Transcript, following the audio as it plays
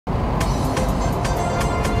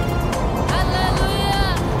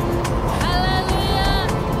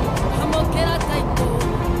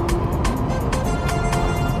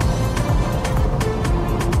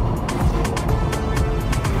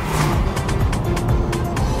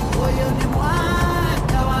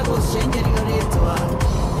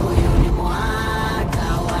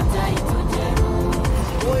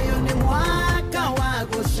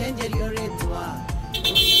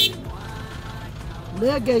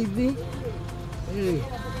ngeithi.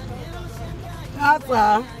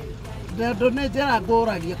 Asa, ndo nĩ njĩra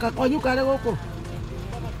ngũragia. Kakonyu karĩ gũkũ?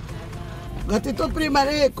 Gatito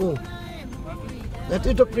primary iko?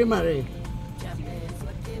 Gatito primary.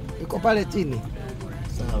 Iko pale chini.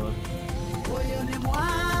 Sawa. Huyu ni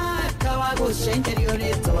mwaka wa gũcenjerio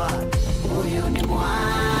rĩtwa. Huyu ni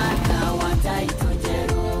mwaka wa taito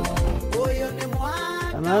njerũ. Huyu ni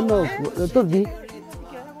mwaka. Nano, tuthi.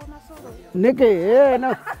 Niki,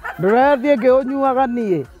 no. Ndũrathiĩ ngĩũnyuaga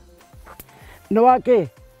niĩ. Nĩ wake?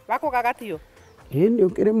 Wakũgagatio. Nĩ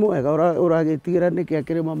ũkĩrĩ mwega ũragĩtigĩra nĩkĩ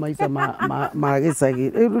akĩrĩma maica ma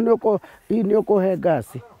gĩcagi. Rĩu nĩ ũkũhe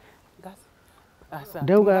ngasi.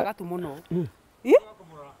 Ndauga gatu mũno.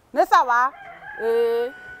 Nĩ sawa.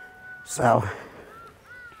 Sawa.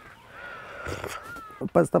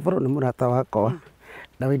 Pastor Foro nĩ mũrata wakwa.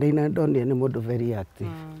 Ndawa-inĩ ndonire nĩ mũndũ very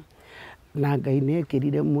active. Na Ngai nĩ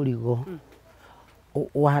ekĩrire mũrigo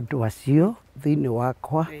wa andũ acio thĩinĩ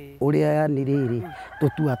wakwa ũrĩa yani rĩrĩ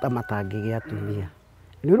tũtua ta matangĩgĩa atumia.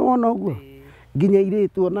 Nĩ ũrona ũguo? Nginya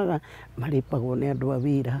airĩtu onaga marĩpagwo nĩ andũ a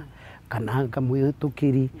wĩra kana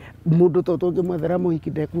ngamwĩhĩtũkĩri mũndũ to tũngĩmwethera mũhiki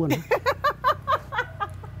ndekuona.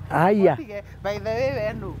 Aya. By the way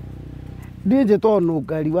we no. Ndiĩ njĩtwo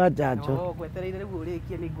Nũngari wa njanjo. No, gwetereire rĩu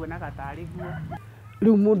ũrĩkie nĩ nguonaga tarĩ guo.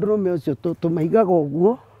 Rĩu mũndũrũme ũcio tũmaigaga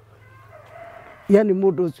ũguo. Yani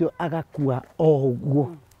mũndũ ũcio agakua o ũguo.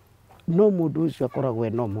 No mũndũ ũcio akoragwo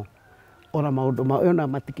enomo. Ona maũndũ ona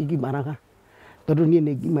matikigimaraga. Tondũ niĩ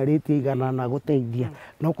nĩ ngimarĩtie igana na gũteithia.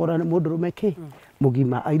 No kora nĩ mũndũrũme kĩ?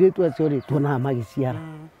 Mũgima. Airĩtu acio rĩ tuonaga magĩciara.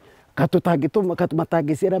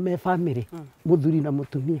 Matangĩciara me bamĩrĩ. Mũthuri na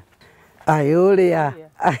mũtumia. Ai ũrĩa.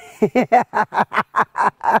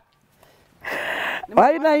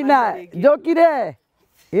 Wainaina, njokire.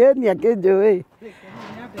 Ĩni akĩnjũĩ.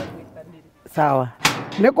 Sawa.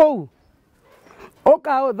 Nĩ kũu?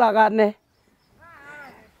 Ũka ũthagane.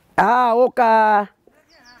 Ũka.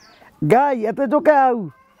 Ngai, atĩ njũke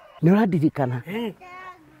hau. Nĩ ũrandirikana?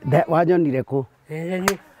 Wanyonire kũ?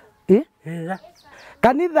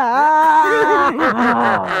 Kanitha.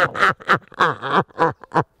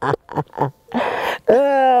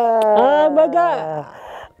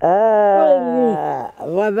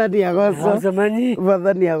 Wathani agocwo.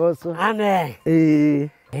 Wathani agocwo. Amen.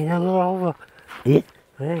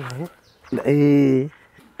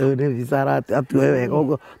 Nĩ bicara atue wega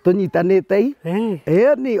ũguo tũnyitanĩte i.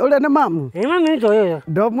 Ĩni ũrĩa nĩ mamu? Mami nĩtũĩ.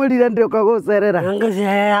 Ndomwĩrire ndĩũka gũcerera.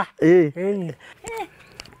 Ngũcerera.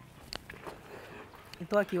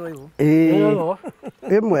 Nĩtwaki ũyũ.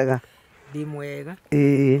 Wĩ mwega? Ndĩ mwega.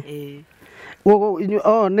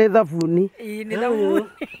 Nĩ thabuni. Nĩ thabuni.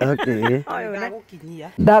 Okay. Ndagũkinyia.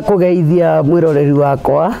 Ndakũgeithia mwĩroreri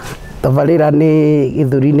wakwa. Tabarĩra nĩ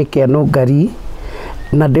Gĩthũri-inĩ kĩa Nũngari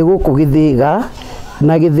na ndĩ gũkũ Gĩthĩga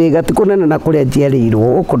na Gĩthĩga ti kũnene na kũrĩa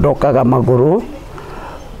njiarĩirwo gũkũ ndokaga magũrũ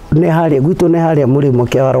nĩ harĩa gwitũ nĩ harĩa mũrĩmo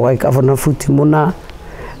kĩawaro gwa Gĩkabũ na buti mũna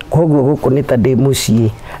koguo gũkũ nĩ ta ndĩ mũciĩ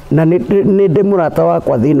na nĩ ndĩ mũrata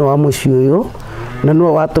wakwa thĩinĩ wa mũciĩ ũyũ na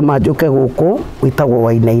nĩwe watũma njũke gũkũ wĩtagwo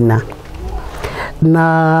Wainaina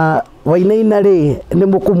na Wainaina rĩ nĩ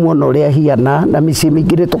mũkũmuona ũrĩa hiana na mĩciĩ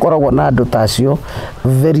mĩingĩ tũkoragwo na andũ tacio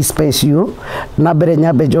very special na mbere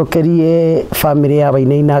nyambe njokerie family ya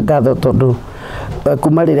Wainaina ngatho tondũ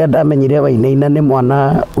kuma rĩrĩa ndamenyire Wainaina nĩ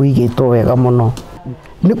mwana ũigĩtwo wega mũno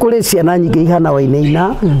nĩ kũrĩ ciana nyingĩ ihana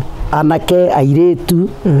Wainaina anake airĩtu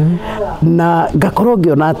na ngakorwo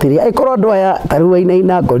ngĩona atĩrĩ aikorwo andũ aya tarĩ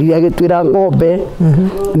Wainaina ngorire agĩtuĩra ng'ombe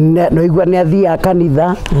no igua nĩ athiaga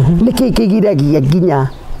kanitha nĩkĩ kĩgiragia nginya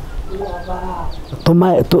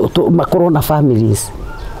makorwo na families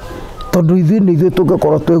tondũ ithuĩ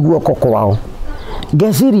tũngĩkorwo twĩ guoko kwao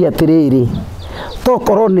ngeciria atĩrĩrĩ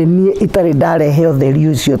tokorwo nĩ niĩ itarĩ ndarehe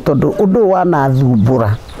ũtheri ũcio tondũ ũndũ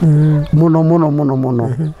wanathumbũra mũno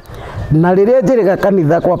na rĩrĩa njĩrĩga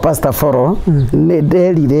kanitha kwa Pastor Foro nĩ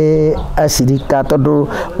nderire acirika tondũ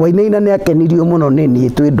Wainaina nĩ akenirio mũno nĩ niĩ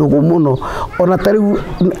twĩ ndũgũ mũno ona tarĩu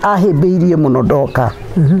ahĩmbĩirie mũno ndoka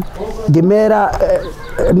ngĩmera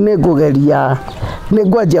nĩ ngũgeria nĩ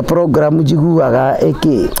ngwanjia program njiguaga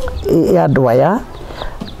ya andũ aya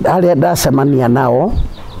arĩa ndacemania nao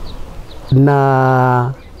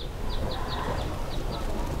na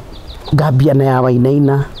ngambia na ya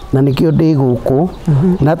Wainaina na nĩkĩo ndĩ gũkũ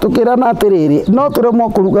na tũkĩrana atĩrĩrĩ no tũremwo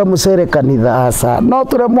kũruga mũcere kanitha aca no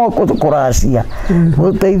tũremwo kũracia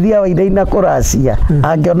gũteithia Wainaina kũracia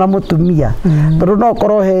angĩona mũtumia tondũ no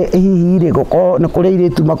korwo hihi rĩ gũkorwo nĩ kũrĩa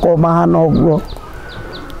airĩtu makorwo mahana ũguo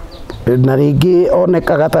na rĩngĩ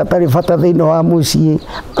onekaga ta atarĩ bata thĩinĩ wa mũciĩ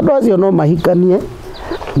andũ acio no mahikanie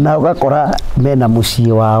na ũgakora mena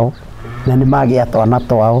mũciĩ wao na nĩ magĩa twana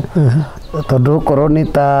twao tondu ukorwo nĩ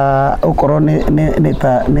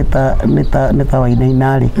ta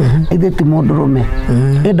Wainaina rĩ ithe ti mũndũrũme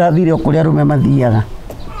ndathire kũrĩa arũme mathiaga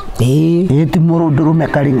ti mũndũrũme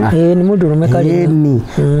karinga nĩ mũndũrũme karinga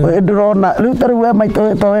ndĩrona rĩu ta rĩu we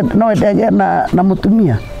maitũ no wende na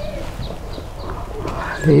mũtumia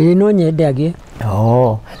no nyende agĩe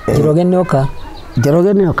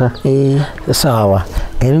Njoroge nĩoka sawa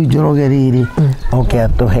rĩu Njoroge rĩrĩ oke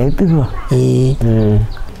atũhe tiguo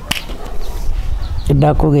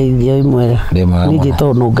ndakũgeithia imwe niĩ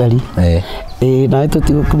njĩtagwo Nũngari nawe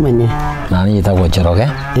tũtigũkũmenye na niĩ njĩtagwo Njoroge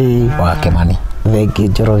wa Kĩmani thengi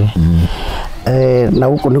Njoroge na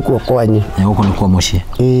gũkũ nĩkuo kwanyu gũkũ nĩkuo mũciĩ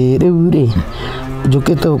rĩu rĩ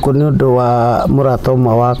njũkĩte gũkũ nĩ ũndũ wa mũrata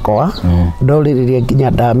ũmwe wakwa ndorĩrĩria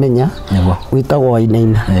nginya ndamenya wĩtagwo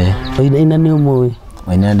Wainaina Wainaina nĩ ũmũĩ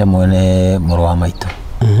Wainaina ndĩmũĩ nĩ mũrũ wa maitũ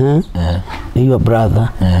nĩ your brother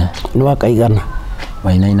nĩ wa kaigana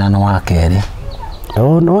Wainaina nĩ wa kerĩ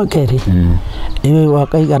nĩ wa kerĩ iwe wa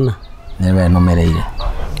kaigana nĩwe nũmĩrĩire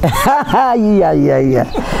iya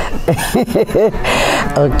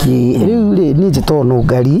okay rĩu rĩ niĩ njĩtagwo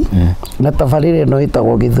Nũngari na tabarĩra ĩno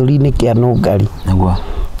ĩtagwo Gĩthũri-inĩ kĩa Nũngari nĩguo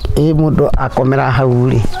mũndũ akomera hau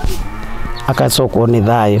rĩ akacokwo nĩ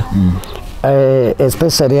thayũ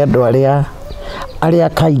especially andũ arĩa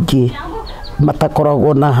kaingĩ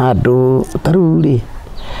matakoragwo na handũ ta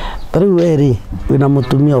rĩu we rĩ wĩna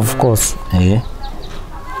mũtumia of course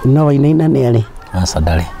no Wainaina nĩ arĩ aca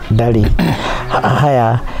ndarĩ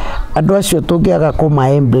haya andũ acio tũngĩaga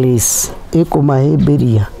kũma-embrace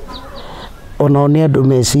kũmahĩmbĩria onao nĩ andũ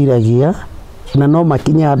meciragia na no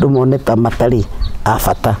makinye andũ mone ta matarĩ a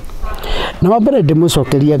bata na wambere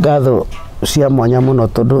ndĩmũcokeria ngatho cia mwanya mũno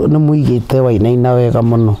tondũ nĩ mũigĩte Wainaina wega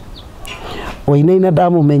mũno Wainaina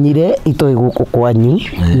ndamũmenyire itoĩ gũkũ kwanyu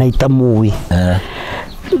na itamũĩ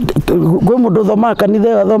gwĩ mũndũ ũthomaga kanitha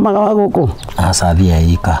ĩyo athomaga wa gũkũ aca thia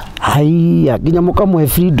ika haiya nginya mũkamwe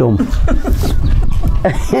freedom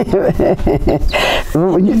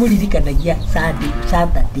mũririkanagia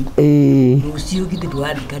Saturday rũciũ githĩ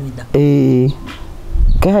ndwarĩ kanitha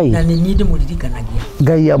Ngai na nĩ niĩ ndĩmũririkanagia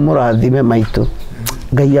Ngai amũrathime maitũ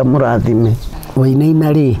Ngai amũrathime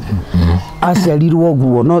Wainaina rĩ aciarirwo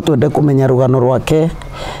ũguo no twende kũmenya rũgano rwake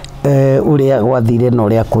ũrĩa gwathire na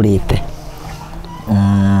ũrĩa kũrĩte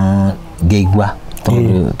ngĩigua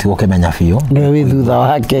tondũ tigũkĩmenya biũ nĩwe wĩ thutha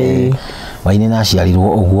wake Wainaina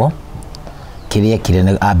aciarirwo ũguo kĩrĩa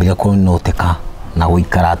ekire ambire kũnũtĩka na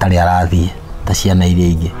gũikara atarĩ arathiĩ ta ciana iria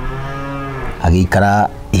ingĩ agĩikara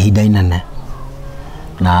ihinda inene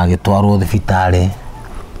na agĩtwarwo thibitarĩ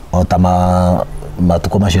o ta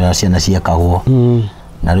matukũ macio ciana ciekagwo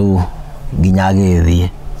na rĩu nginya agĩthiĩ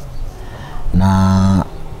na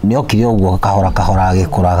nĩokire ũguo kahora kahora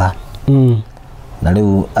agĩkũraga na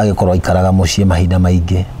rĩu agĩkorwo aikaraga mũciĩ mahinda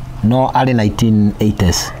maingĩ no arĩ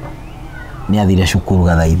 1980s nĩ athire cukuru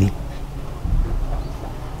Gathaithi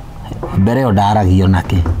mbere ĩyo ndaragio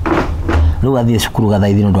nake rĩu athiĩ cukuru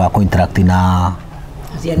Gathaithi nĩ ũndũ wa kũ-interact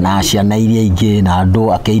na ciana iria ingĩ na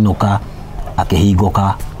andũ akĩinũka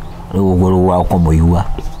akĩhingũka rĩu ũguo rĩu wa kũmũigua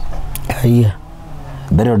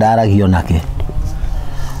mbere ĩyo ndaragio nake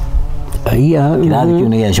kĩrathi kĩu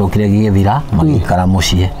nĩ gĩacokire gĩgĩthira magĩikara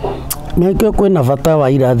mũciĩ nĩkĩo kwĩna bata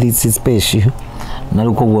wa irathi ici special na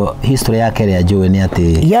rĩu koguo history yake ĩrĩa njũĩ nĩ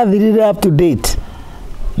atĩ yathirire up to date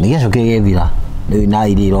nĩ gĩacokire gĩgĩthira rĩu na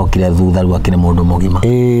iria irokire thutha rĩu akĩrĩ mũndũ mũgima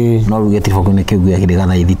no rĩu gĩtiribũ kĩu nĩ kĩu gĩakĩrĩ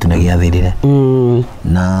Gathaithi tu nĩ gĩathirire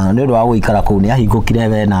na nĩ ũndũ wa gũikara kũu nĩ ahingũkire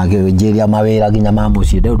we na akĩnjĩria mawĩra nginya ma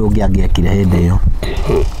mũciĩ ndĩ ũndũ ũngĩ angĩekire hĩndĩ ĩyo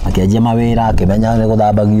akĩanjia mawĩra akĩmenya nĩ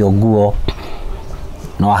gũthambagio nguo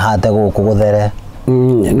no ahate gũkũ gũthere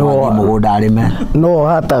no mũgũnda arĩme no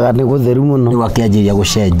hataga nĩ gũtheru mũno rĩu akĩanjĩria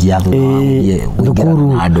gũcenjia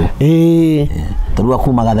thukuru na andũ tondũ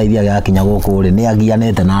akuma Gathaithi agĩkinya gũkũ rĩ nĩ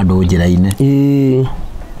agianĩte na andũ njĩra-inĩ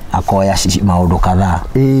akoya maũndũ kadhaa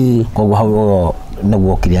koguo hau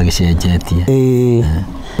nĩguo kĩrĩa gĩcenjetie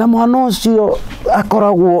na mwana ũcio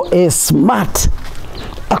akoragwo smart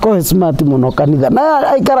mũno kanitha na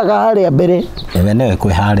aikaraga harĩa mbere we nĩwe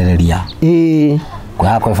kwĩharĩrĩria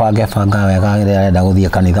kwĩbanga wega rĩrĩa arenda gũthiĩ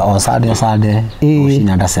kanitha o Sunday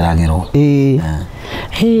rũcinĩ ndaceragĩrwo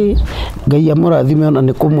Ngai amũrathime ona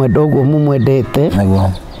nĩ kũmwenda ũguo mũmwendete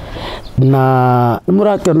na nĩ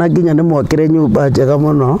mũrakĩona nginya nĩ mwakĩre nyũmba njega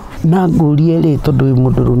mũno na ngũrie rĩ tondũ wĩ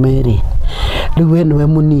mũndũrũme rĩ rĩu we nĩwe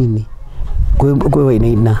mũnini kwĩ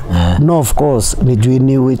Wainaina no of course nĩ njũĩ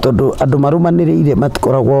nĩ ũĩ tondũ andũ marũmanĩrĩire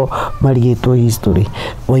matikoragwo marigĩtwo history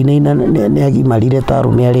Wainaina nĩ agimarire ta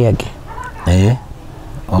arũme arĩa angĩ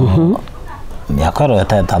mĩaka ĩrĩa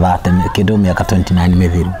ta 30 kĩndũ mĩaka 29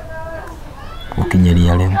 mĩthiru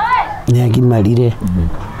gũkinyĩria rĩu nĩ agimarire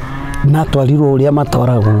na twarirwo ũrĩa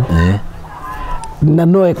matwaragwo na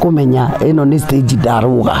no ekumenya ĩno nĩ stage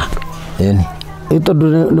ndaruga tondũ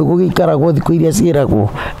nĩ gũgĩikaragwo thikũ iria ciĩragwo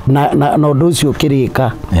na ũndũ ũcio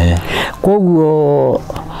ũkĩrĩka koguo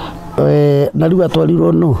na rĩu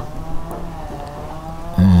atwarirwo nũ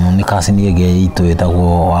nĩ kasini ĩngĩ itũ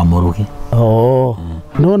ĩtagwo wa Mũrugi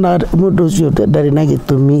no na mũndũ ũcio ndarĩ na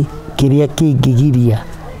gĩtũmi kĩrĩa kĩngĩgiria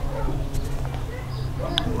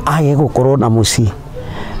age gũkorwo na mũciĩ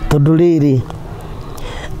tondũ rĩrĩ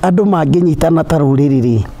andũ mangĩnyitana ta rũrĩrĩ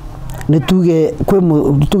rĩ nĩ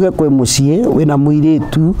tuge kwĩ mũciĩ wĩna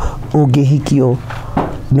mũirĩtu ũngĩhikio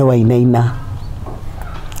nĩ Wainaina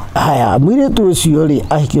haya mũirĩtu ũcio rĩ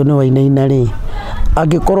ahikio nĩ Wainaina rĩ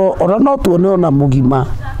angĩkorwo ona no tuone ona mũgima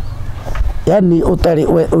yani ũtarĩ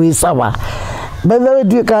wĩ sawa bethe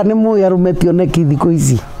nduĩka nĩ mũĩ arũmetio neki thikũ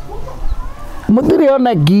ici mũtirĩ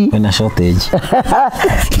oneki kwĩna shortage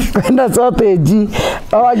kwĩna shortage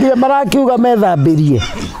awagira marakiuga methambĩrie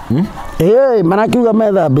marakiuga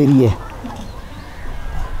methambĩrie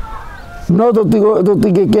no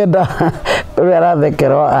tũtingĩkenda ũrĩa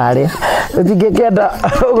arathekerwo arĩa tũtingĩkenda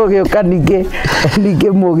gũgĩũka ningĩ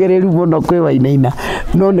mũgĩrĩru mũno kwĩ Wainaina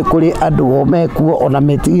no nĩ kũrĩ andũ mekuo ona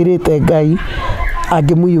metigĩrĩte Ngai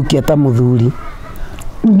angĩmũiyũkia ta mũthuri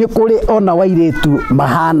nĩ kũrĩ ona wairĩtu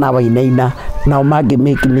mahana Wainaina nao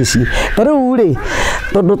mangĩmĩki mĩciĩ ta rĩu rĩ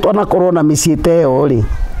tondũ twanakorwo na mĩciĩ ta ĩyo rĩ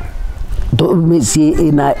mĩciĩ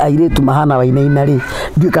ĩna airĩtu mahana Wainaina rĩ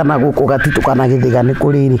ndiũĩ kana gũkũ Gatitũ kana Gĩthĩga nĩ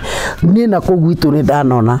kũrĩ rĩ niĩ na kũu gwitũ nĩ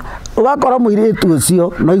ndanona ũgakora mũirĩtu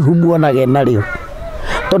ũcio no ihumu onage narĩo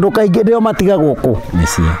tondũ kaingĩ nĩo matigagwo kũ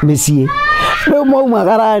mĩciĩ rĩu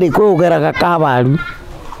maumagara rĩ kwĩũgeraga kawaru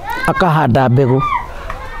akahanda mbegũ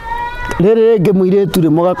rĩrĩ rĩngĩ mũirĩtu rĩ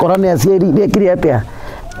mũgakora nĩ aciarire atĩa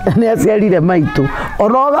nĩ aciarire maitũ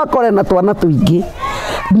ona ũgakore na twana tũingĩ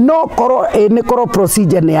no korwo nĩ korwo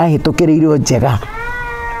procedure nĩ yahĩtũkĩrĩirwo njega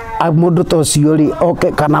mũndũ ta ũcio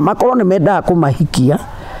rĩ kana makorwo nĩ mendaga kũmahikia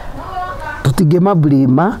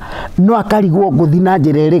tũtingĩmablima no akarigwo ngũthi na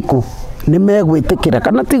njĩra ĩrĩkũ nĩ megwĩtĩkĩra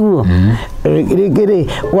kana tiguo rĩngĩ rĩ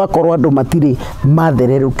gwakorwo andũ matirĩ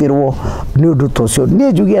mathererũkĩrwo nĩ ũndũ ta ũcio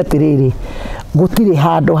niĩ njuge atĩrĩrĩ gũtirĩ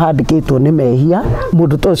handũ handĩkĩtwo nĩ mehia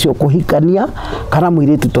mũndũ ta ũcio kũhikania kana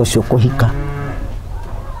mũirĩtu ta ũcio kũhika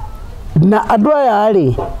na andũ aya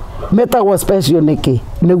rĩ metagwo special nĩkĩ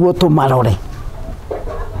nĩguo tũmarore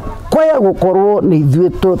kwaya gũkorwo nĩ ithuĩ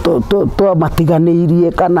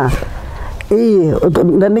twamatiganĩirie kana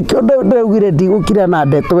na nĩkĩo ndaugire ndigũkira na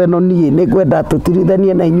ndeto ĩno niĩ nĩngwenda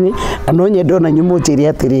tũtirithanie na inyuĩ na no nyende ona inyuĩ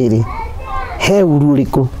mũnjĩre atĩrĩrĩ he uru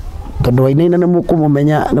ũrĩkũ tondũ Wainaina nĩ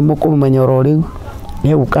mũkũmũmenya oro rĩu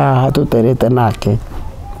nĩ gũka haha tũterete nake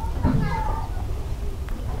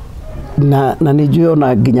na nĩ njũĩ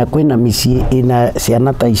ona nginya kwĩna mĩciĩ ĩna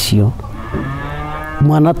ciana ta icio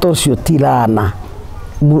mwana ta ũcio ti laana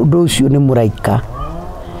mũndũ ũcio nĩ mũraika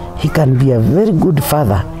he can be a very good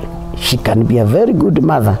father she can be a very good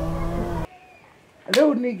mother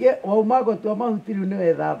rĩu ningĩ wauma gũtua mahuti rĩu nĩ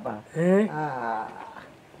wethamba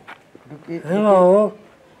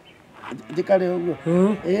njĩkare ũguo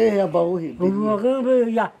amba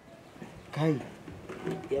ũhĩmbĩria Kai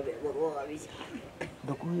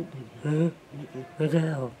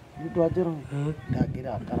ndũkũhĩmbĩria ndwanjĩro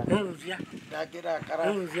ndangĩrakara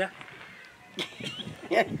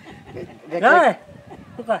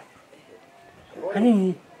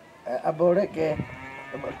amba ũreke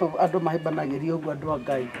andũ mahĩmbanagĩria ũguo andũ a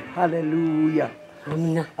Ngai haleluya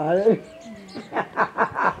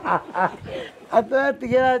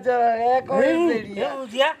atwetigĩra njoro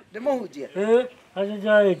gekũhĩmbĩria ndĩmũhunjia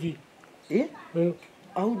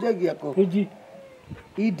ahunjagia kũ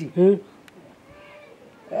Idi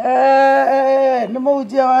nĩ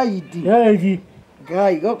mũhunjia wa Idi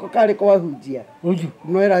Ngai gũkũ karĩ kwahunjia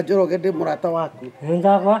mwĩra Njoroge ndĩ mũrata waku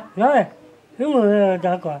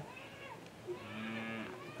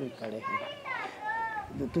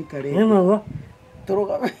tuikare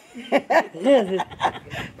tũrũgame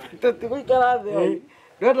tũtigũikara thĩ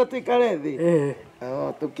ndwenda tuikare thĩ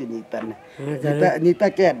tũkĩnyitane nyita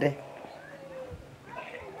kĩande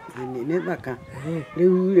nĩ thaka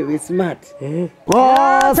rĩu rĩ wĩ smart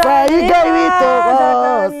gocai Ngai witũ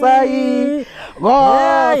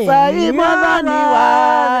gocai Mwathani wa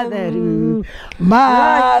theru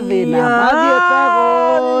mathĩna mathiĩte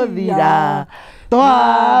gũthira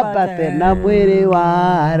twambate na mwĩrĩ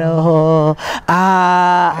wa roho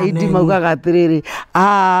Idi maugaga atĩrĩrĩ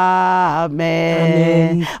amen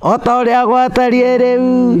o ta ũrĩa gwatarie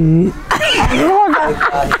rĩu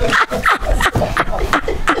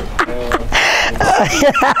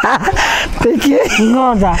Thank you.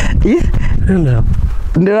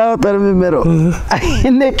 Ndĩrahota mĩmero.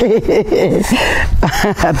 Nĩkĩ?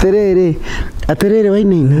 Atĩrĩrĩ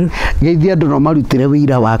wainaina. Geithia andũ no marutĩre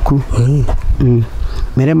wĩira waku.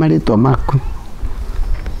 Mere marĩtwa maku.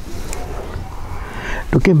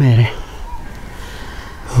 Ndũkĩmere.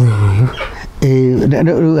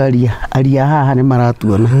 Aria haha nĩ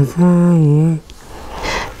maratuona.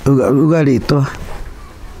 Uga rĩtwa.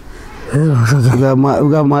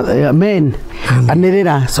 Men.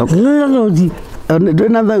 Anĩrĩra.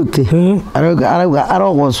 Ndwĩna thauti. Arauga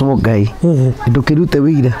arogocwo Ngai. Ndũkĩrute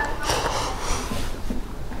wĩira.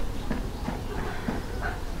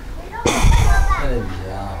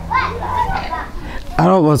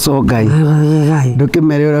 Arogocwo Ngai.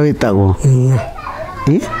 Ndũkĩmere ũrĩa wĩtagwo.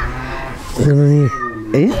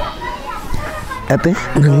 Ate?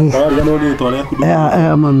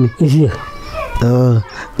 Mami.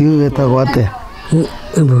 Iu wĩtagwo atĩa?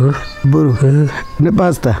 Mburu. Nĩ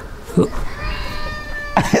pasta?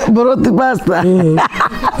 Mburu ti pasta?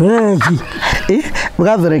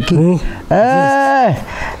 Gathoreki?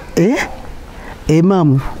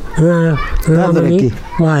 Mamu. Gathoreki?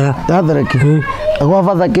 Gathoreki? Gwa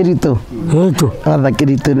Father Kĩritũ? Father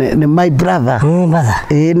Kĩritũ nĩ my brother.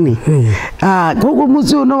 Ĩni. Koguo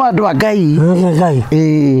mũciĩ ũyũ nĩ wa andũ a Ngai.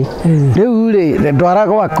 Rĩu rĩ ndwara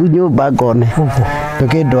gwaku nyũmba ngone.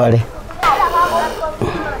 Ndũkĩndware.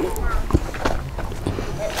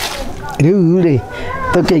 Rĩu rĩ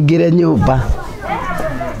tũkĩingĩre nyũmba.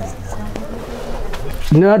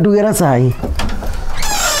 Nĩwandugĩra cai?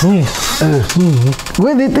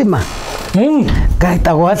 Gwĩ thitima?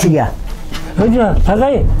 Ngaĩtagwo atia?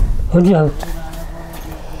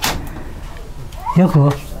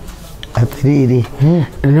 Atĩrĩrĩ,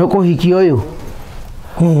 nĩ ũkũhikia ũyũ?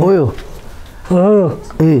 Ũyũ?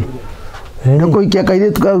 Nĩ ũkũhikia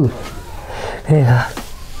kairĩtu kau?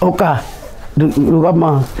 Ũka,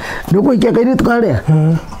 rũgama. Nĩ ũkũhikia kairĩtu karĩa?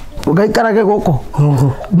 Ũgaikarage gũkũ?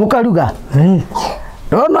 Mũkaruga?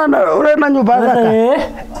 Ndona ũrĩ na nyũmba thaka?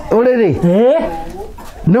 Ũrĩ rĩ?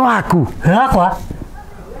 Nĩ waku? Wakwa.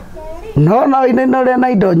 Ndona wainaina ũrĩa na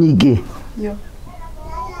indo nyingĩ?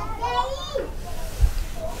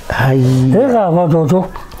 Hai.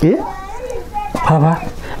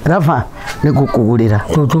 Raba nĩ ngũkũgũrĩra.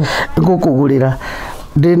 Ngũkũgũrĩra.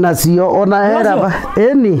 Ndĩna cio ona heraba.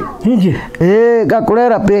 Ĩni?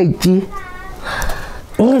 Ngakũrera page.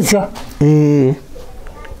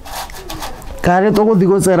 Karĩ tũgũthiĩ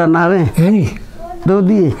gũcera nawe?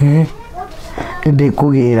 Ndũthiĩ?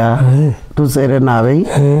 Ndĩkũgĩra tũcere nawe.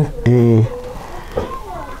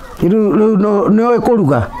 Rĩu nĩũĩ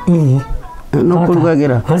kũruga? No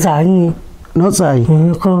kũrugagĩra? No cai?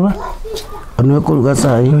 Nĩũĩ kũruga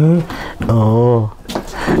cai?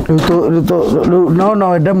 Rĩu no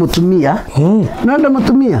wende mũtumia? No wende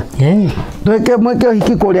mũtumia? Mwĩke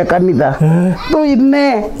ũhiki kũrĩa kanitha.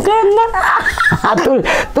 Tũine.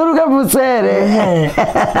 Tũruge mũcere.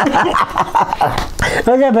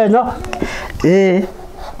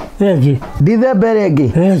 Ndithemba ĩrĩa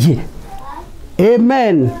ĩngĩ?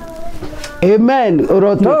 Amen. Amen.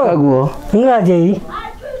 Ũrotuĩka guo.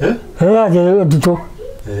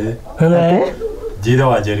 Njira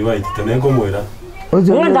wa Njeri wa Itito nĩ ngũmwĩra.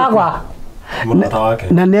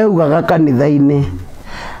 Na nĩaugaga kanitha-inĩ.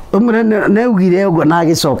 Nĩaugire ũguo na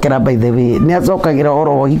agĩcokera by the way. Nĩacokagĩra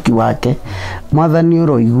oro ũhiki wake. Mwathani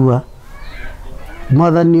ũroigua.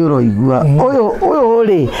 Mwathani ũroigua. Ũyũ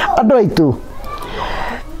rĩ andũ aitũ.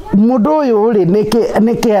 Mũndũ ũyũ rĩ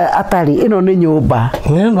nĩkĩ atarĩ ĩno nĩ nyũmba.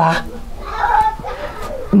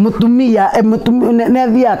 Mũtumia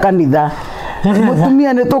nĩathiaga kanitha.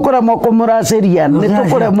 Mũtumia nĩ tũkũremwo kũmũracĩria, nĩ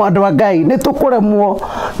tũkũremwo andũ a Ngai, nĩ tũkũremwo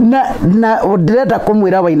na ndĩrenda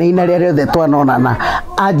kũmwĩra wainaina rĩrĩa rĩothe twanonana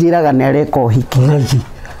anjĩraga nĩ areka ũhiki.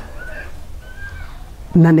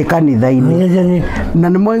 Na nĩ kanitha-inĩ. Na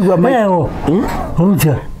nĩ mwaigua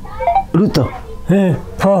Ruto.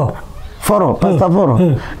 Foro, Pastor Foro.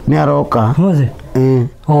 Nĩ aroka.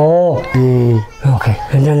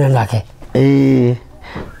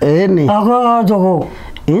 Ĩni.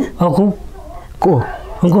 Kũ?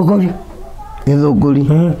 Gĩthũngũri.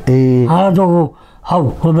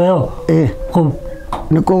 Hau, kumeo.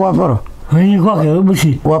 Nĩ kũ gwa Foro? Gwake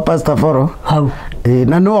mũciĩ. Gwa Pastor Foro? Hau.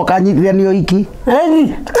 Na nĩwe ũkanyitithania ũhiki?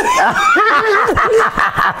 Ĩni.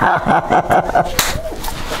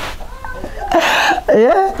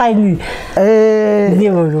 Aini.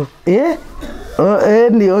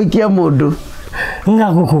 Nĩ ũhikia mũndũ.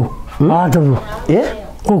 Nga ngũkũ. Atogo.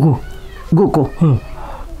 Ngũkũ.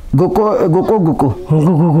 Ngũkũ.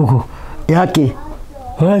 Ngũkũ. Yake.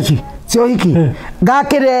 Yaki. Sio hiki.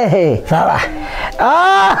 Ngakĩrehe. Sawa.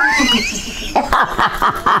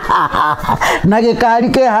 Na gĩkari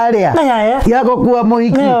ke harĩa gĩa gũkua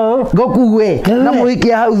mũhiki gũkue na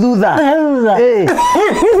mũhiki hau thutha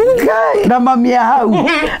na mami hau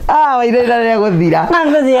Wainaina nĩ egũthira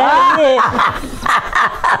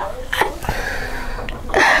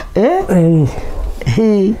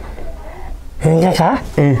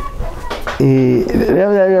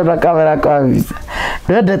na kamera kwa mbica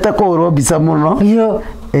wendete kũhũrwo mbica mũno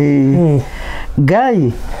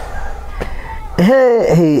Ngai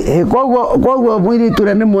koguo mũirĩtu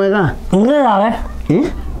ũrĩa nĩ mwega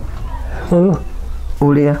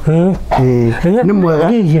ũrĩa nĩ mwega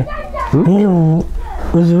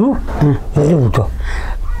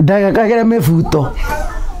ndagakagĩre mĩbuto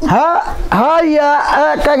haya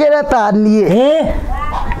akagĩre ta niĩ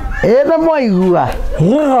nĩ mwaigua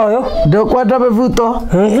ndũkwenda mĩbuto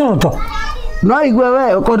no aigue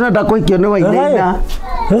we ũkorwo nenda kũikio nĩ Wainaina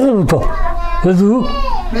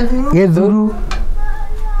Gĩthuru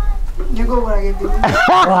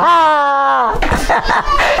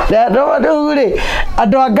rĩu-rĩ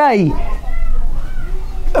andũ a Ngai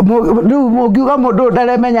rĩu mũngiuga mũndũ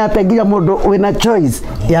ndaremenya atĩ nginya mũndũ wĩna choice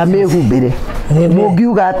ya mĩhumbĩre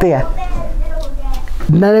mũngiuga atĩa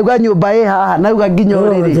na rĩuga nyũmba ĩ haha nauga nginya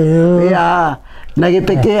ũrĩrĩ ĩ haha na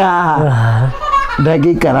gĩtĩ kĩ haha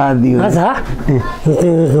ndangĩikara thĩ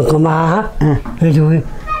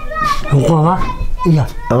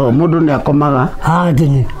mũndũ nĩ akomaga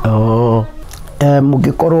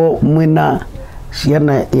mũngĩkorwo mwĩna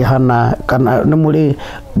ciana ihana kana nĩ mũrĩ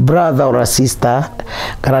brother or sister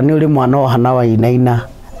kana nĩ ũrĩ mwana ũhana Wainaina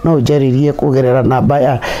no ũnjarĩrie kũgerera namba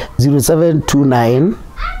ya 0729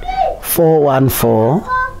 414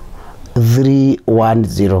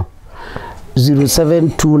 310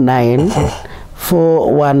 0729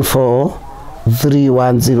 414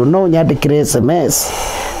 310 no nyandĩkĩre SMS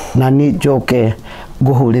na niĩ njoke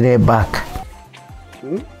ngũhũrĩre back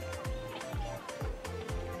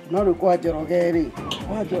no rĩu kwa Njoroge-rĩ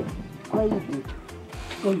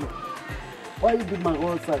kwa Idi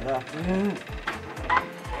magocaga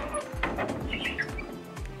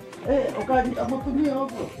ũkanyita mũtumia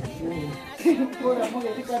ũguo kũrĩa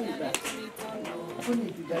mũgĩthi kanitha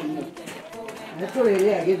kũnyitithania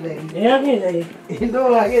nĩtũrĩrĩa gĩtheri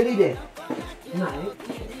ndũragĩrire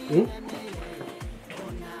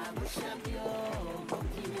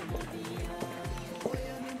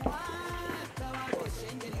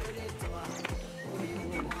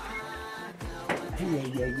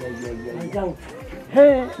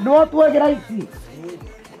nĩ watuagĩra ici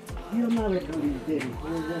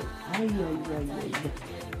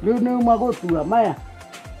rĩu nĩ uma gũtua maya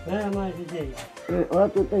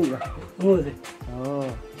ũratũteiga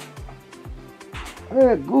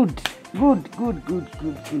good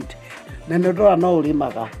na nĩ ndora no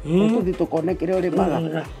ũrĩmaga tũthi tũkone kĩrĩa ũrĩmaga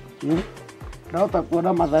ndahota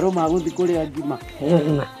kuona matharũ ma gũthi kũrĩa ngima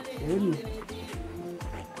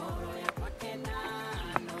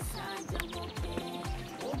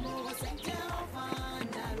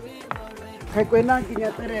kwĩna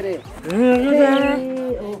nginya terere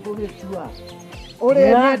ũgũgĩtua ũrĩa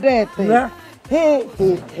nyendete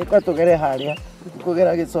ĩka tũgere harĩa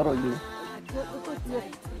kũgera gĩcoro-inĩ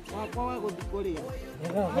wakwa wa gũthi kũrĩa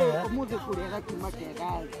ũmũthĩ kũrĩa gakima kega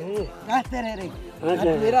gaterere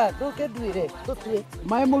gatwĩra ndũkĩnduĩre tũtue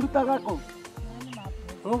maĩ mũrutaga kũ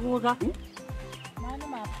ũgũtha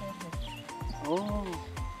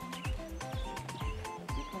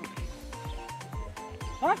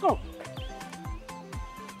Ako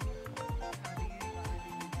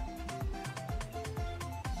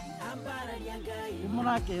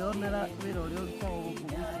mũrakĩonera wĩra ũrĩa ũrutagwo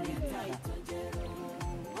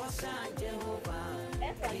gũkũ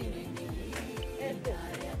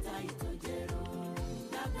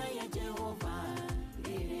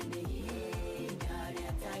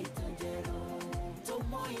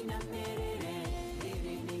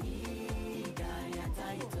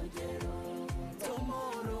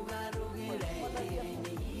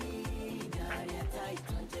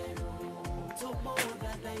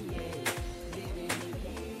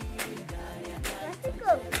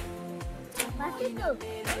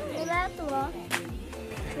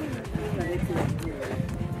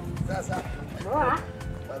Sasa.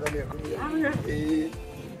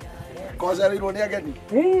 Ndaciarirwo nĩ ageni.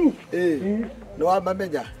 Nĩ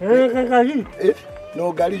wamamenya?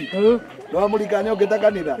 Nũngari. Nĩ wamũrika nyongĩte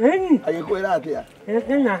kanitha? Agĩkwĩra atĩa?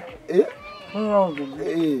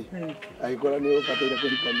 Agĩkwĩra nĩ ũbataire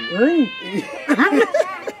kũhikania.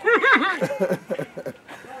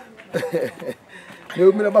 Nĩ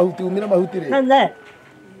umire mahuti rĩ?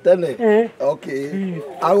 Tene? Okay.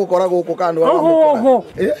 Agũkora gũkũ kana nĩ wamũkora?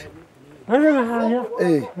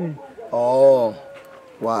 Oh.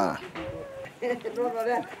 Wa.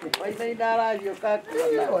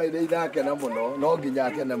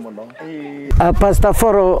 Pastor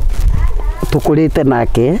Foro tukurite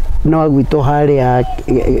nake no agwito haria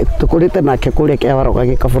tukurite nake kuria kiawaroga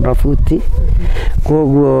gikabona futi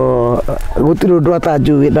koguo gutiri undu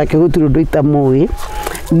atanjui nake gutiri undu itamui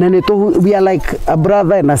na ni we are like a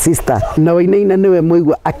brother and a sister na wainaina niwe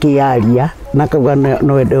muigua akiaria na kauga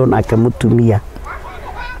no wende onake mutumia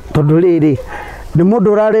tondu riri ni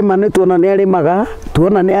mundu urarima ni tuona ni arimaga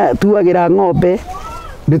tuona ni tuagira ng'ombe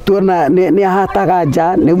ni tuona ni ahataga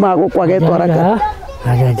nja ni magukwa getwaraga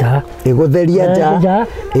aja igutheria nja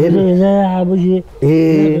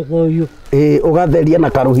ugatheria na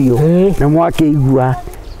karuhiu ni mwakiigua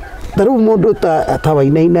taru mundu ta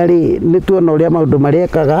wainaina ri ni tuona uria maundu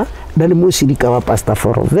mariekaga na ni mucirika wa Pastor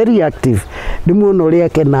Foro very active ni muno uria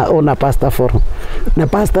kena ona Pastor Foro na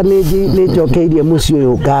pastor ni njokeirie muci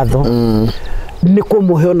uyu ngatho ni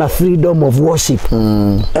kumuhe ona freedom of worship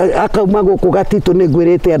akauma guku gatitu ni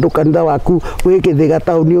ngwirite andu kanitha waku wikithiga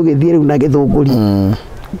tauni ugithie riu na Gĩthũngũri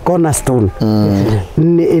cornerstone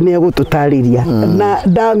ni agututariria na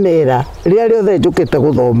ndamera ria riothe njukite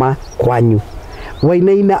guthoma kwanyu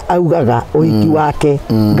wainaina augaga uiki wake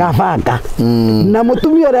ngabanga na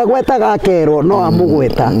mutumia uria gwetaga kero no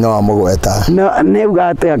amugweta ne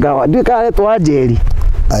ugate agawa ndikare twajeri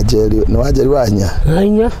Ajeri no ajeri wanya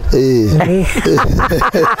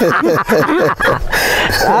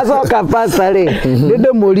azoka pasare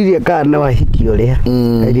ndindo muririe kana wahiki uria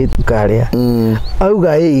kaire tukaria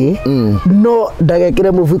auga no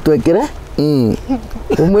ndagekire mubutu ekire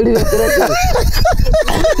umurire kire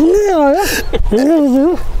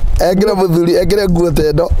ekire muthuri ekire nguo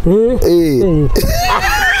tendo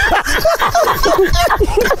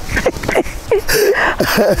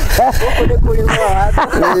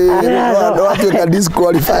no atuika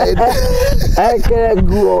disqualified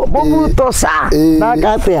nguo mubuto sa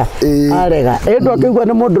nakatea arega endo akigwa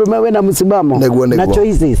ni mundurume wena musimamo na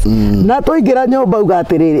choices na tuingira nyumba uga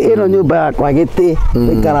atiriri ino nyumba yakwa giti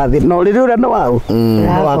ikarathi no riri uria no wao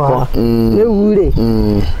wakwa riu ri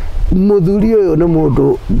muthuri uyu ni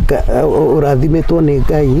mundu urathimitwo ni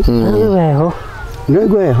Ngai weho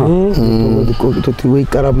Nĩgweho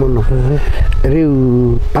tutiwikara muno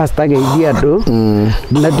riu pastor geithia andu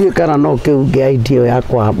na ndiĩ kana no kiuge idea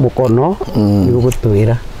yakwa mukono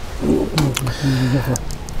nĩgũtwĩra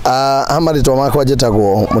amarĩtwa makwa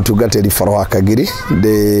njĩtagwo mũtungatĩri Foro wa Kagiri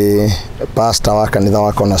ndi pastor wa kanitha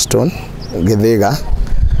wa Cornerstone Gĩthĩga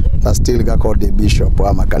na still gako ndi bishop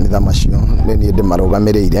wa makanitha macio nĩ niĩ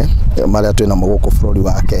ndĩmarũgamĩrĩire marĩa twĩna mo gũkũ bũrũri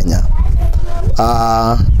wa Kenya.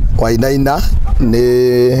 Wainaina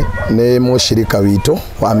ni mushirika witu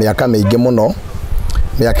wa miaka mingi muno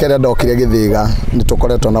miaka ĩrĩa ndokire Gĩthĩga ni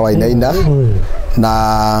tukoretwo na Wainaina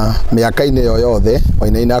na miaka-inĩ yo yothe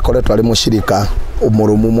Wainaina akoretwo ari mushirika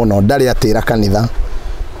umurumu muno ndari atira kanitha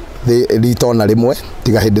ritona rimwe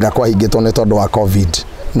tiga hindira kwa hingitwo ni tondu wa covid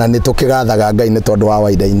na ni tukigathaga Ngai ni tondu wa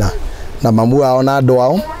Wainaina na mamu wao na andu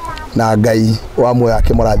ao na Ngai wa muoyo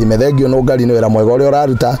akimurathime thengio Nũngari ni wĩra mwega ũrĩa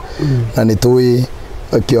ũraruta na ni tui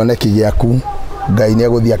kioneki giaku Ngai ni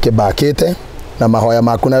aguthia kibakite na mahoya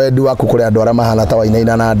maku na wendi waku kuri andu ara mahana ta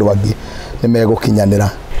Wainaina na andu angi ni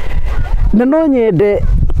megukinyanira na no nyende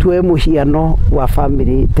tuwe muhiano wa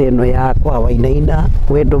family teno yakwa Wainaina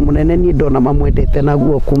wendo munene ni ndona mamwendete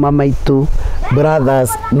naguo kuma maitu brothers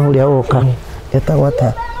no uria oka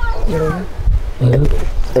etagwata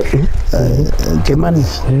Kimani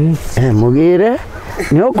mugire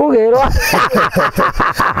ni ukugirwa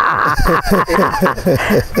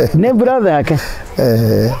ni brother yake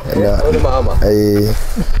ni mama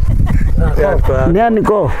ni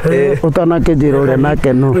aniko utana kejira uria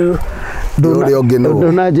nake no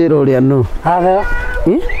ndona jira uria no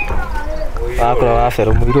akora wa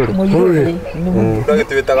fero muiruri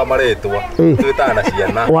Twitaga maritwa twitaga na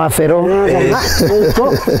ciana wa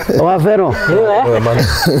fero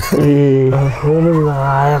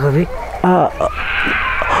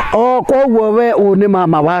koguo we ni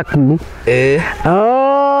mama waku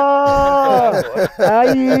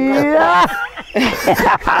aiya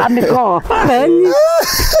niko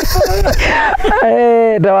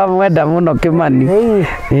ndawamwenda muno Kimani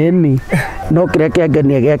eni no kiria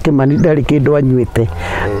kiangenia gia Kimani ndari kindu anyuite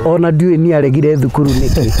ona ndiwe ni aregire thukuru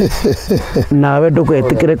niki nawe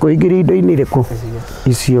ndugetikire kuingiria indo-ini iriku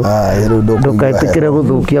icio ndugetikire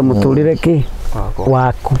guthukia muturire ki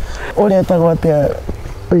waku uretagwo atia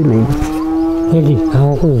oine Hindi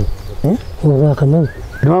haku gwaka mahu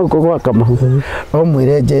no gwaka mahu o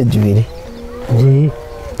mwire nje njuire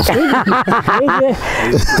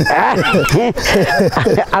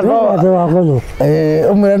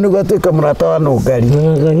Umwĩra nĩguo atuĩke mũrata wa Nũngari.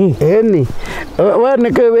 Ĩni. We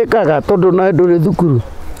nĩkĩ wĩkaga tondũ nawe ndũrĩ thukuru?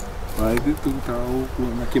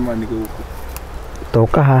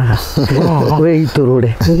 Toka haha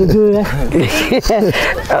wĩitũrũre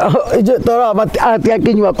tondũ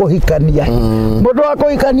atiakinyua kũhikania. Mũndũ wa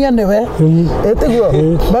kũhikania nĩwe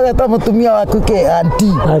ĩtiguo mageta mũtumia waku kĩ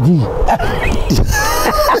anti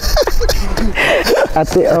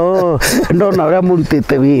atĩ ndona ũrĩa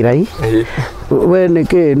mũrutĩte wĩra we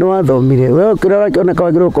nĩkĩ nĩwathomire we kĩrĩa wakĩoneka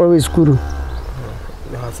wagĩrĩirwo gũkorwo wĩ cukuru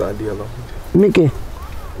nĩkĩ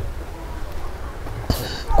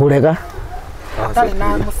kũrega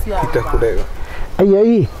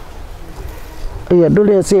ai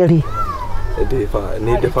ndũrĩ aciari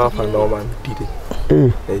nĩndĩ baba no mandirĩ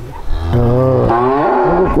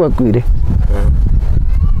gũkua kuire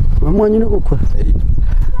mwanyu nĩ gũkua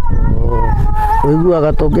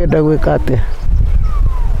ũiguaga tũngĩenda gwĩka atĩa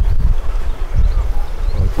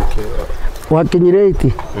wakinyire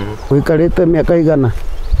 8 ũikarĩte mĩaka igana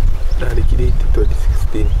ndarĩkirie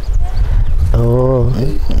 2016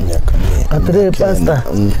 atĩrĩ pasta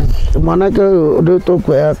mwanake ũyũ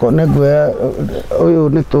ndĩtũkuoya kone nguoya ũyũ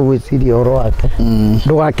nĩtũgwĩciria ũhoro wake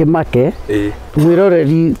ndũgakĩmake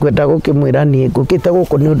mwĩroreri ngwenda gũkĩmwĩra niĩ ngũkĩte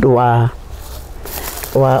gũkũ nĩ ũndũ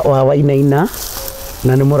wa Wainaina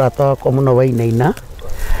na nĩ mũrata wakwa mũno Wainaina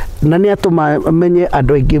na nĩ atũma menye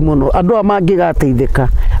andũ aingĩ mũno andũ a mangĩgateithĩka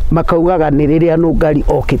makaugaga nĩ rĩrĩa Nũngari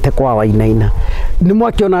okĩte kwa Wainaina nĩ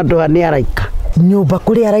mwakĩona andũ nĩ araika nyũmba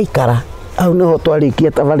kũrĩa araikara au nĩho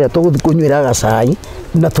twarĩkia tabarĩra tũgũthiĩ kũnyuĩra gacai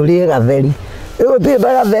na tũrĩe gatheri gũtirĩ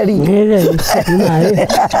na gatheri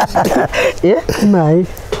maĩ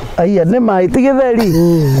aya nĩ maĩ ti gĩtheri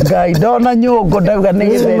Ngai ndona nyũngũ ndauga nĩ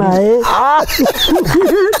gĩtheri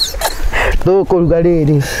tũkũruga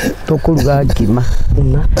rĩrĩ tũkũruga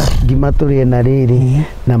ngima tũrĩe na rĩrĩ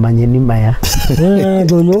na manyeni maya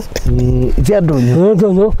ndũnyũ cia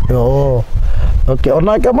ndũnyũ okay,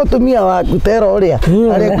 onake mũtumia waku tera ũrĩa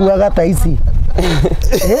arĩkuaga ta ici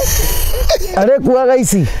arĩkuaga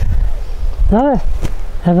ici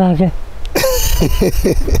athake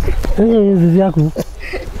yaku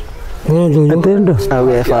atendo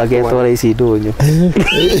awe fage twara ici ndũnyũ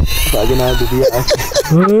fage na nduthi yaku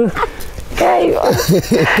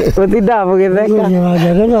ũtinda mũgĩtheka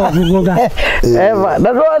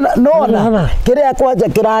nona kĩrĩa kwanja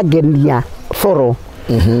kĩrangenia boro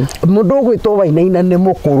mũndũ ũgwĩtwo Wainaina nĩ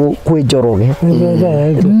mũkũrũ kwĩ Njoroge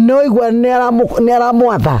noigua nĩ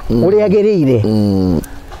aramwatha ũrĩa agĩrĩire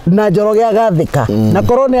na Njoroge agathĩka na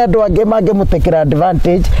korwo nĩ andũ angĩ mangĩmũtekera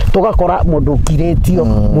advantage tũgakora mũndũ ũkirĩtio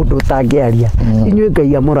mũndũ ũtangĩaria inyuĩ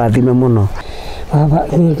Ngai amũrathime mũno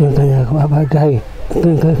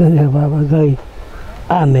Ngai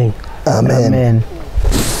amen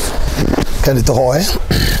kandi tũhoe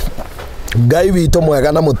Ngai witũ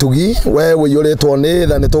mwega na mũtugi we wĩiyũrĩtwo nĩ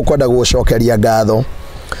tha nĩ tũkwenda gũcokeria ngatho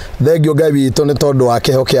thengio Ngai witũ nĩ tondũ wa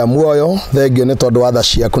kĩheo kĩa muoyo thengio nĩ tondũ wa tha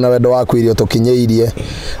ciaku na wendo waku irio tũkinyĩirie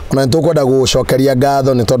ona nĩ tũkwenda gũcokeria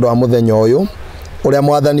ngatho nĩ tondũ wa mũthenya ũyũ ũrĩa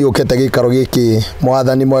mwathani ũkĩte gĩikaro gĩkĩ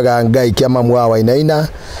mwathani mwega Ngai kĩamamu wa Wainaina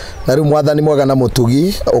na rĩu mwathani mwega na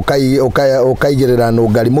mũtugi ũkaigĩrĩra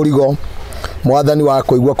Nũngari mũrigo mwathani wa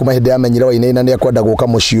kũigua kuma hĩndĩ amenyire Wainaina nĩ akwenda gũka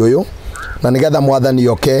mũciĩ ũyũ na nĩgetha mwathani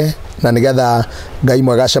oke na nĩgetha Ngai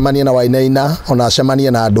mwega acemanie na Wainaina ona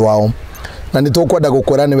acemanie na andũ ao na nĩ tũkwenda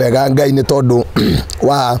gũkwĩra nĩ wega Ngai nĩ tondũ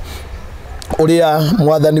wa ũrĩa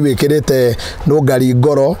mwathani wĩkĩrĩte Nũngari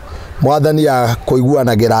ngoro mwathani ya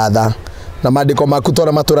kũiguanagĩra tha na maandĩko maku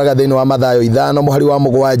tũrĩa matũraga thĩinĩ wa Mathayo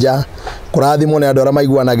 5:7 kũrathimwo nĩ andũ arĩa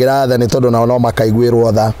maiguanagĩra tha nĩ tondũ nao no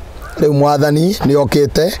makaiguĩrwo tha rĩu mwathani nĩ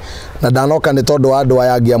okĩte na ndanoka nĩ tondũ wa andũ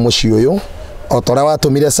aya angĩ a mũciĩ ũyũ o torĩa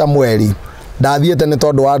watũmire Samueli ndathiĩte nĩ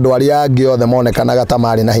tondũ wa andũ arĩa angĩ othe monekanaga ta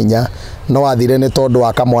marĩ na hinya no athire nĩ tondũ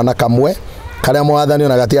wa kamwana kamwe karĩa mwathani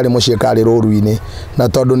ona gatiarĩ mũciĩ karĩ rũru-inĩ na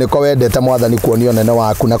tondũ nĩko wendete mwathani kuonio nene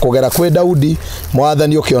waku na kũgera kwĩ Daudi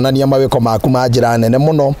mwathani ũkĩonania mawĩko maku ma njĩra nene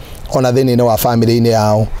mũno ona thĩinĩ wa famĩlĩ-inĩ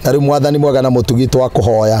yao na rĩu mwathani mwega na mũtugi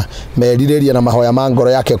twakũhoya merirĩria na mahoya ma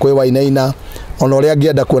ngoro yake kwĩ Wainaina ona ũrĩa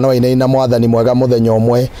angĩenda kuona Wainaina mwathani mwega mũthenya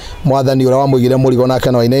ũmwe mwathani ũrĩa wamũigire mũrigo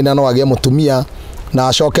nake na Wainaina no agĩe mũtumia na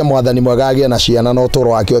acoke mwathani mwega agĩe na ciana no ũtũũro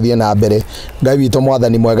wake ũthiĩ na mbere Ngai witũ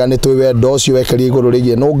mwathani mwega nĩ twĩ wendo ũcio wekĩrire igũrũ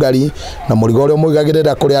rĩgiĩ Nũngari na mũrigo ũrĩa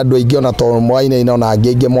ũmũigagĩrĩra kũrĩ andũ aingĩ ona to Wainaina ona angĩ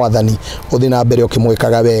aingĩ mwathani ũthiĩ na mbere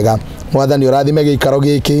ũkĩmwĩkaga wega mwathani ũrathime gĩikaro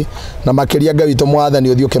gĩkĩ na makĩria Ngai witũ mwathani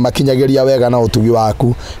ũthiĩ ũkĩmakinyagĩria wega na ũtugi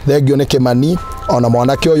waku thengio nĩ kĩmani ona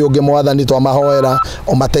mwanake ũyũ ũngĩ mwathani twamahoera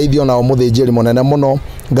ũmateithio na ũmũthĩnjĩri mũnene mũno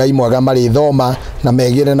Ngai mwega marĩthoma na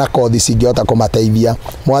megĩre na kothi cingĩhota kũmateithia.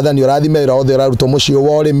 Mwathani ũrathime wĩra wothe ũrarutwo mũciĩ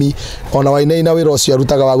wa ũrĩmi, ona Wainaina wĩra ũcio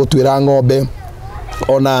arutaga wa gũtuĩra ng'ombe,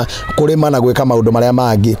 ona kurima na gwika maundu maria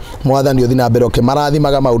mangi. Mwathani uthi na mbere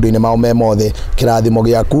ukimarathimaga maundu-ini mao me mothe. Kirathimo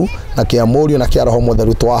giaku na kia Mũriũ na kia Roho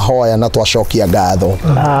Mũtheru twahoya na twacokia ngatho.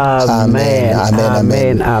 Amen.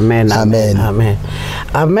 Amen. Amen. Amen. Amen.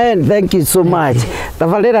 Amen. Thank you so much.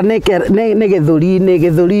 Tabarĩra nĩ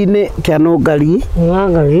Gĩthũri-inĩ kĩa Nũngari.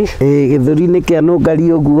 Nungari. Gĩthũri-inĩ kĩa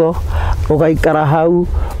Nũngari ũguo ugaikara hau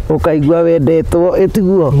ukaigua wendetwo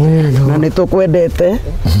etiguo na nĩtũkwendete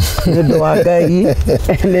nĩũndũ wa Ngai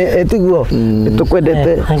etiguo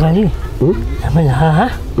nĩtũkwendete Nungari. Amenya haha.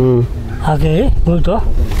 Ake muto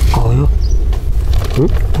koyo.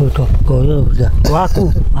 Muto koyo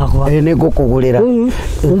waku akwa. Nĩ ngũkũgũrĩra.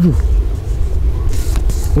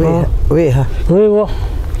 Wĩha. Wĩwo.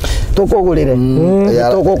 Tũkũgũrĩre.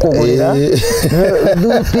 Tũgũkũgũrĩra.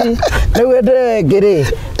 Thuti. Rĩu ndĩrengĩrĩ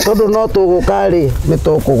tondũ no tũgũka-rĩ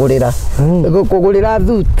nĩtũkũgũrĩra. Ngũkũgũrĩra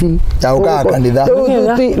thuti. Ya gũkaga kanitha.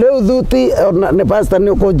 Rĩu thuti nĩ pastor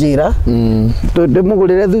nĩ ũkũnjĩra.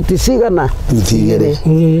 Ndĩmũgũrĩre thuti cigana? Thuti igĩrĩ.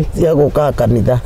 Cia gũka kanitha.